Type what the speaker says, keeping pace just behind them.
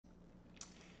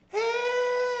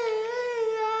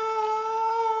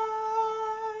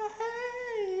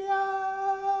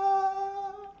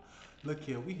Look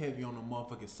here, we heavy on the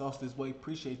motherfucking sauce this way.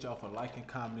 Appreciate y'all for liking,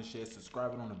 commenting, sharing,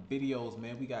 subscribing on the videos,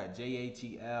 man. We got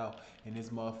JAGL and this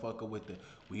motherfucker with the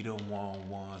we don't want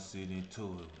one sitting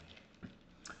to it.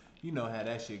 You know how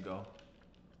that shit go.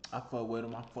 I fuck with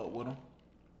him,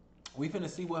 We finna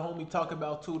see what homie talk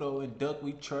about too though. In Durk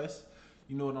we trust.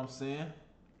 You know what I'm saying?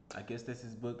 I guess that's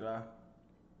his book,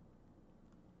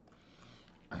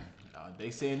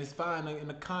 they saying it's fine in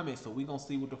the comments, so we gonna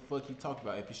see what the fuck he talk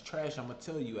about. If it's trash, I'ma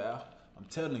tell you, Al. I'm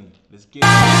telling you. Let's get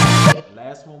it.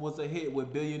 Last one was a hit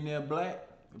with Billionaire Black.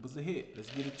 It was a hit.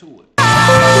 Let's get into it.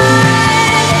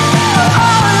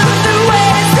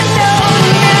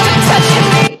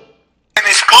 An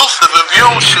exclusive if you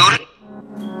don't shoot it.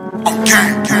 Okay.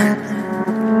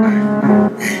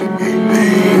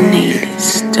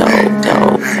 Niggas dope.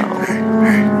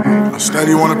 I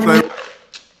steady wanna play.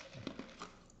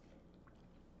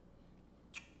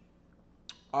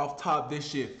 Off top, this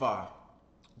shit fire.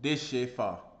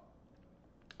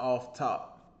 Off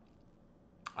top.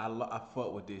 I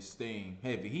fuck with this thing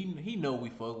heavy. He know we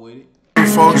fuck with it.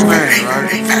 Folks' name, right?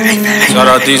 Shout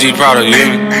out DG Product, you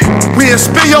hear me? We in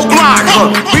spin your block,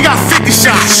 we got 50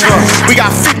 shots, we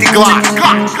got 50 Glocks,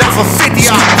 left for 50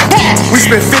 odds. We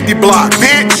spin 50 blocks,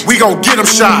 bitch, we gon' get them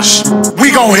shots,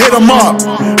 we gon' hit them up,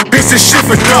 bitch this shit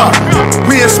for duck.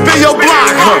 We in spin your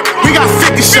block, we got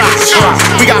 50 shots,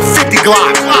 we got 50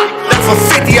 Glocks, left for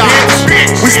 50 odds.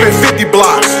 We spin 50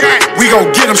 blocks, we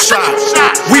gon' get them shots,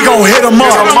 we gon' hit them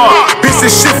up, bitch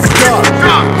this shit for duck.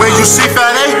 When you see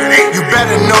Fat A, you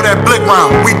better know that blick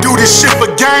round. We do this shit for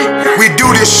gang, we do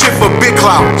this shit for big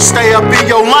clout. Stay up in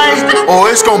your lane, or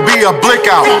it's gonna be a blick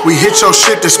out. We hit your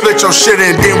shit to split your shit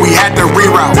and then we had to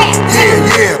reroute.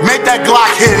 Yeah, make that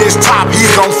Glock hit his top, he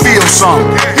gon' feel something.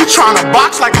 You tryna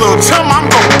box like Lil Tim, I'm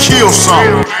gon' kill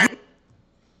something.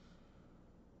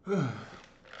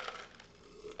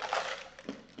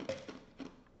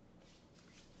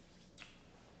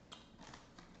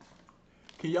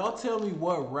 Can y'all tell me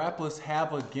what rappers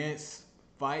have against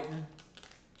fighting?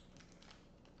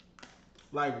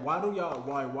 Like, why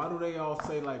do they all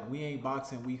say like we ain't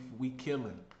boxing, we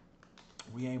killing?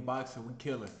 We ain't boxing, we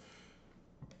killing.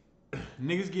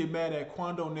 Niggas get mad at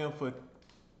Quando and them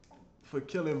for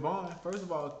killing Vaughn. First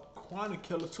of all, Quan a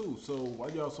killer too. So why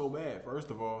y'all so mad? First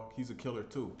of all, he's a killer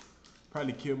too.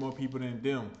 Probably killed more people than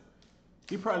them.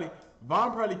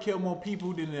 Vaughn probably killed more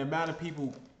people than the amount of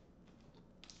people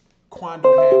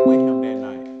Quando had with him that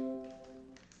night.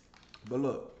 But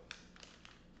look,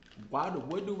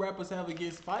 what do rappers have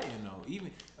against fighting though?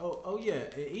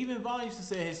 Even Vaughn used to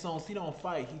say in his songs, he don't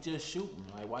fight, he just shooting.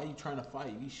 Like, why you trying to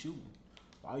fight? He shooting.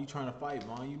 Why you trying to fight,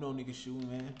 Vaughn? You know niggas shooting,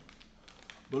 man.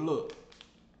 But look,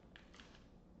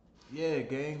 yeah,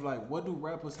 gang, like, what do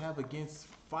rappers have against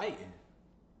fighting?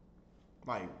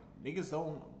 Like, niggas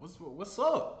don't. What's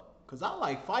up? Cause I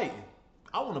like fighting.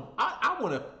 I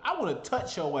wanna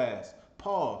touch your ass.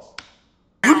 Pause.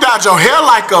 You dodge your hair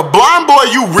like a blind boy,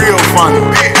 you real funny.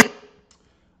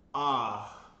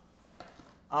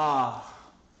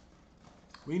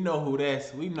 We know who that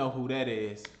is. We know who that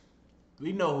is.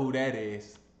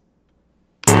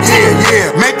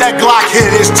 Yeah, make that Glock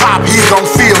hit his top, he gon'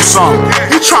 feel something.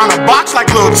 You tryna box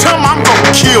like Lil Tim, I'm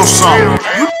gon' kill something.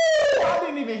 I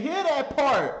didn't even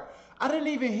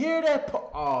hear that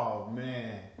part. Oh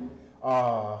man.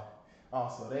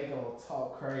 So they gonna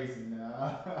talk crazy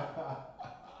now.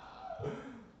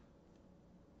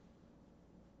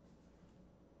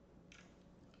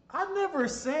 I never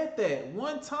said that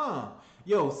one time.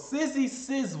 Yo, Sizzy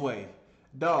Sizway,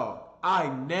 dog. I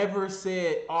never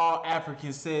said all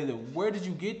Africans said that. Where did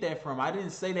you get that from? I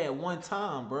didn't say that one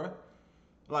time, bruh.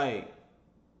 Like,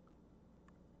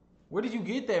 where did you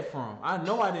get that from? I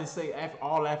know I didn't say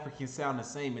all Africans sound the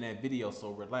same in that video,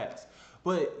 so relax.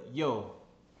 But, yo,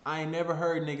 I ain't never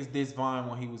heard niggas diss Vaughn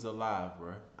when he was alive,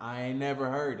 bro. I ain't never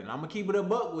heard it. I'm going to keep it a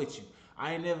buck with you.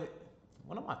 I ain't never...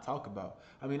 What am I talking about?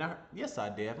 I mean, yes, I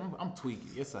did. I'm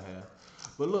tweaking. Yes, I have.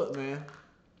 But look, man.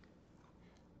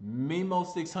 Memo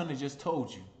 600 just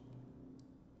told you.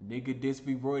 Nigga diss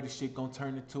B-Roy, this shit gonna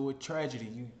turn into a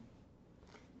tragedy.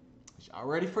 Y'all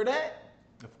ready for that?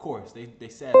 Of course, they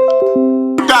said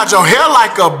it. Dodge your hair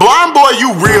like a blind boy,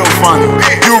 you real funny.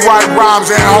 You write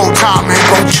rhymes and whole time ain't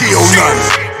gon' kill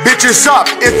nothing. Bitches up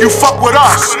if you fuck with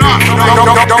us.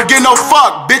 Don't get no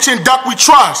fuck, bitch and Duck we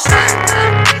trust.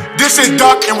 This is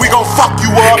Duck and we gon' fuck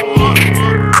you up.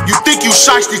 You think you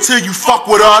shiesty till you fuck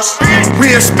with us.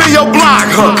 We in spin your block,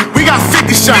 we got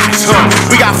 50 shots,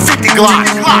 we got 50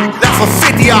 Glocks, left for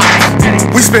 50 odds.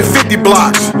 We spin 50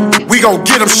 blocks, we gon'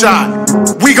 get them shot,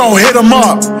 we gon' hit them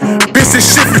up, bitch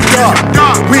this shit for duck.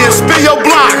 We in spin your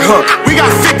block, we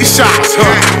got 50 shots,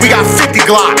 we got 50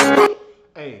 Glocks.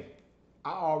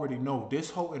 already know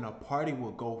this hoe in a party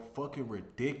will go fucking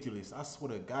ridiculous. I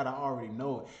swear to God, I already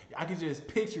know it. I can just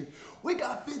picture. We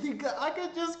got 50. I can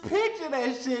just picture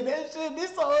that shit.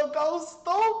 This hoe goes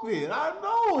stupid. I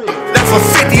know it. That's for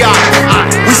 50 out.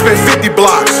 We spent 50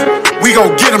 blocks. We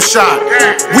gon' get them shot.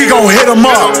 We gon' hit them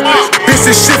up. Bitch,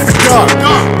 this shit for duck.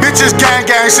 Bitches gang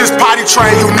since potty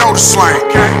train, you know the slang.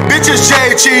 Bitches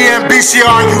JG and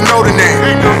BCR, you know the name.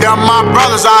 They're my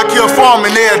brothers, I kill for them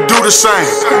and they'll do the same.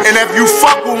 And if you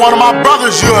fuck with one of my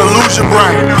brothers, you'll lose your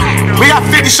brain. We got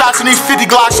 50 shots in these 50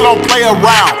 Glocks, so don't play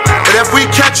around. But if we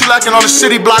catch you lacking on the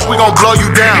city block, we gon' blow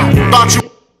you down. Thought you.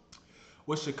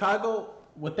 With Chicago,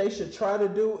 what they should try to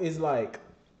do is like,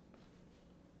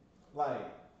 cause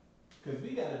we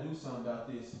gotta do something about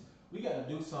this. We gotta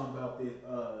do something about this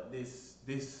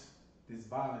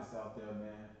violence out there,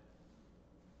 man.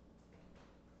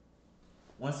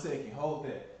 1 second, hold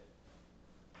that.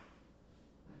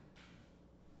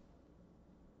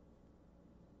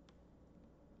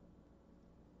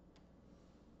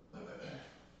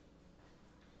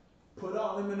 Put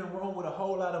all them in the room with a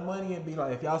whole lot of money and be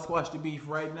like, if y'all squash the beef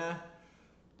right now,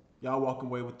 y'all walk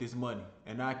away with this money,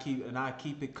 and I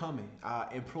keep it coming. I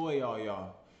employ all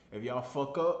y'all. If y'all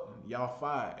fuck up, y'all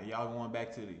fired, and y'all going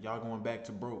back to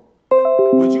broke.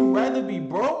 Would you rather be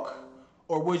broke,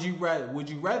 or would you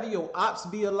rather your ops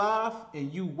be alive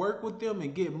and you work with them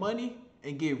and get money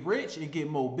and get rich and get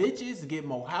more bitches, get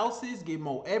more houses, get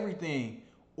more everything?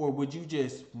 Or would you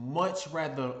just much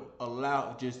rather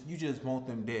you just want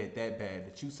them dead that bad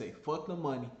that you say fuck the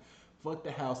money, fuck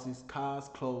the houses, cars,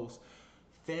 clothes,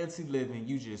 fancy living,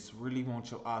 you just really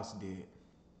want your ops dead?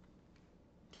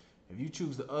 If you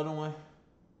choose the other one,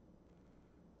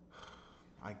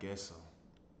 I guess so.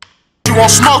 You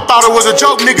want smoke, thought it was a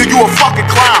joke, nigga, you a fucking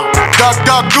clown.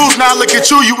 Duck, goose, now look at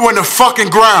you in the fucking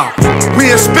ground.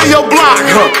 We in spill your block,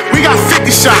 we got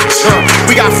 50 shots,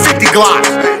 we got 50 Glocks.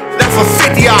 That's for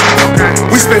 50 out.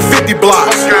 We spent 50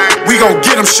 blocks. We gon'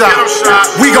 get them shot.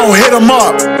 We gon' hit them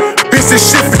up. Bitch, this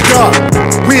shit for duck.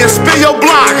 We in spill your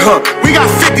block, we got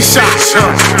 50 shots,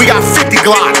 we got 50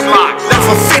 Glocks. That's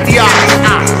for 50 out.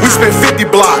 We spent 50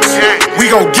 blocks.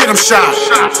 We gon' get them shot.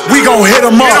 We gon' hit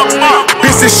them up.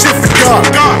 Bitch, this shit for duck.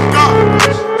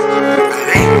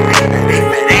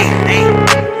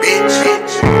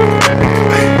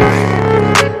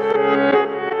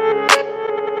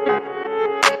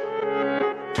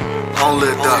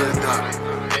 Only duck.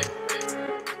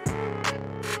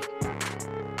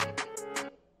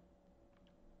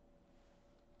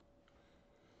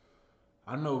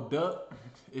 I know Duck.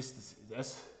 It's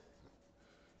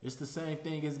the same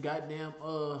thing as goddamn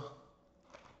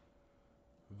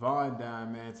Vaughn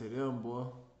dying, man, to them, boy.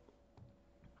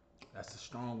 That's a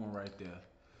strong one right there.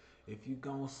 If you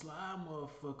gon' slide,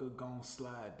 motherfucker, gon'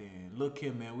 slide then. Look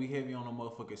here, man. We heavy on the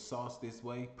motherfucking sauce this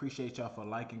way. Appreciate y'all for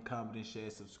liking, commenting,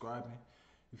 sharing, subscribing.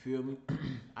 You feel me?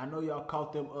 I know y'all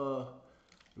caught them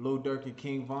Lil Durk and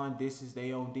King Von. This is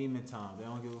they own demon time. They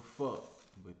don't give a fuck.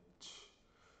 But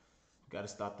gotta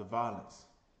stop the violence.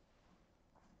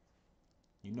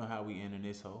 You know how we end in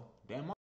this hoe. Damn.